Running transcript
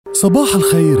صباح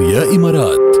الخير يا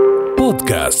إمارات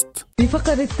بودكاست. في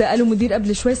فقرة قالوا مدير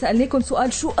قبل شوي سألناكم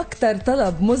سؤال: شو أكتر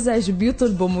طلب مزعج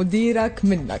بيطلبه مديرك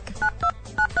منك؟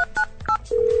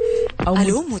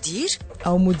 ألو مدير؟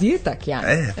 أو مديرتك يعني.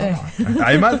 ايه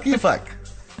عماد كيفك؟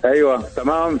 ايوه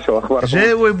تمام، شو اخبارك؟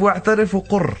 جاوب واعترف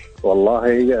وقر. والله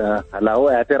هلا هو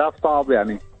اعتراف صعب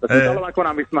يعني، بس ان شاء الله ما يكون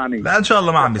عم يسمعني. لا ان شاء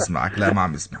الله ما عم يسمعك. لا ما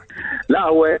عم يسمعك. لا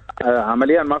هو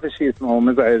عمليا ما في شيء اسمه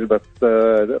مزعج، بس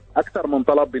اكثر من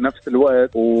طلب بنفس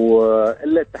الوقت،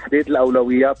 وقله تحديد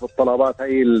الاولويات والطلبات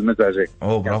هي المزعجه.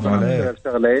 اوه برافو عليك.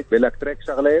 شغله بيقول لك ترك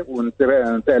شغله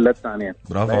وننتقل للثانيه.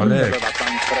 برافو عليك.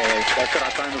 بتاثر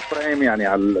على التايم فريم يعني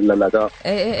على الاداء.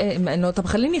 ايه ما انه طب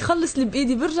خليني اخلص اللي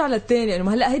بايدي برجع للثاني،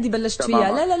 انه هلا هيدي بلشت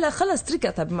فيها. لا خلص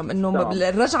تركها. طب انه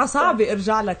الرجعه صعبه،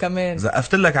 ارجع لها كمان.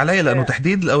 زقفت لك علي لانه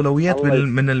تحديد الاولويات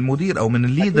من المدير او من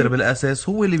الليدر بالاساس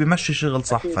هو اللي بيمشي الشغل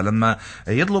صح. فلما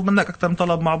يطلب منك اكثر من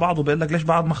طلب مع بعض وبيقول لك ليش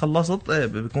بعد ما خلصت،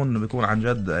 بيكون عن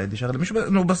جد هذه شغله مش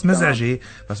انه بس مزعجه،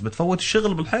 بس بتفوت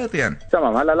الشغل بالحيط يعني.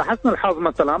 تمام. هلا لحسن الحظ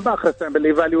مثلا باخر سنه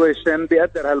بالايفالويشن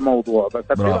بيقدر هالموضوع،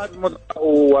 بس بعد مده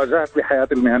وواجهت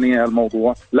بحياتي المهنيه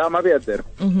هالموضوع لا ما بيقدر.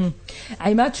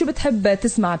 عماد شو بتحب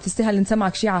تسمع؟ بتستاهل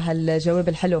نسمعك شيء على هالجواب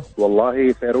الحلو.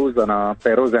 والله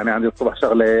فيروز يعني عندي الصبح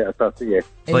شغله اساسيه.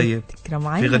 طيب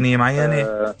في غنية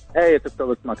معينة؟ ايه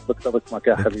تكتب اسمك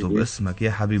يا حبيبي. تكتب اسمك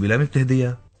يا حبيبي. لمين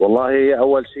بتهديها؟ والله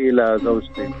اول شيء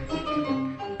لزوجتي.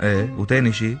 ايه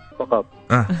وتاني شيء؟ فقط.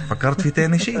 فكرت في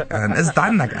تاني شيء؟ نقزت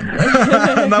عنك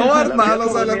انا. نورتنا. على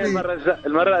صالة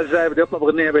المرة الجاية بدي اطلب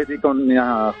غنية بيتيكم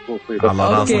اياها خصوصي.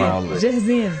 على راسنا والله.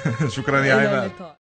 جاهزين. شكرا يا عماد.